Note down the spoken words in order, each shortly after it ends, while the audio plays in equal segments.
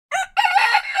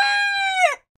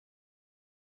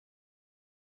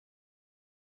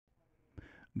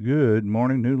Good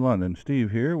morning, New London.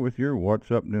 Steve here with your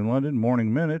What's Up New London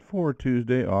Morning Minute for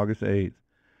Tuesday, August 8th.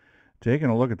 Taking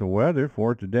a look at the weather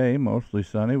for today, mostly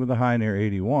sunny with a high near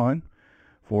 81.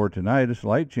 For tonight, a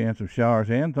slight chance of showers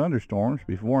and thunderstorms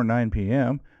before 9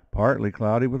 p.m., partly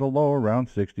cloudy with a low around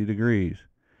 60 degrees.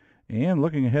 And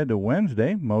looking ahead to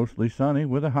Wednesday, mostly sunny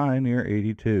with a high near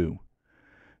 82.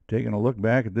 Taking a look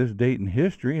back at this date in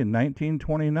history, in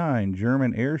 1929,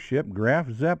 German airship Graf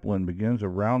Zeppelin begins a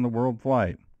round-the-world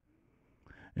flight.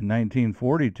 In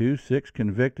 1942, 6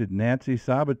 convicted Nazi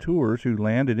saboteurs who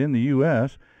landed in the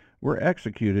U.S. were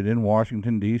executed in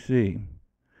Washington, D.C.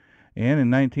 And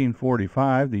in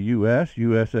 1945, the U.S.,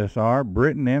 USSR,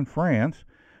 Britain, and France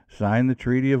signed the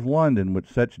Treaty of London, which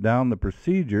sets down the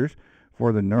procedures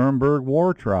for the Nuremberg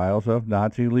war trials of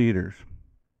Nazi leaders.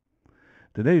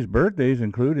 Today's birthdays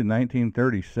include in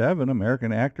 1937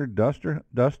 American actor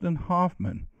Dustin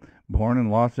Hoffman, born in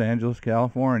Los Angeles,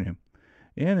 California,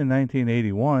 and in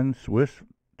 1981 Swiss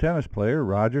tennis player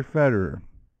Roger Federer.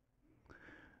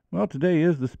 Well, today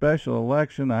is the special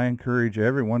election. I encourage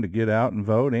everyone to get out and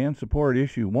vote and support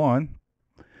Issue 1.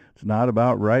 It's not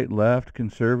about right, left,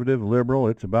 conservative, liberal.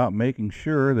 It's about making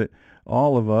sure that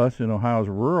all of us in Ohio's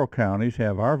rural counties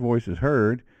have our voices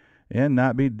heard and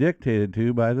not be dictated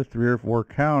to by the 3 or 4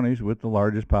 counties with the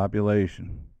largest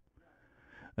population.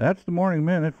 That's the Morning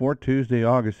Minute for Tuesday,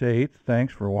 August 8th.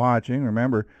 Thanks for watching.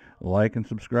 Remember, like and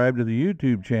subscribe to the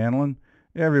YouTube channel, and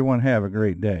everyone have a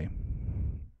great day.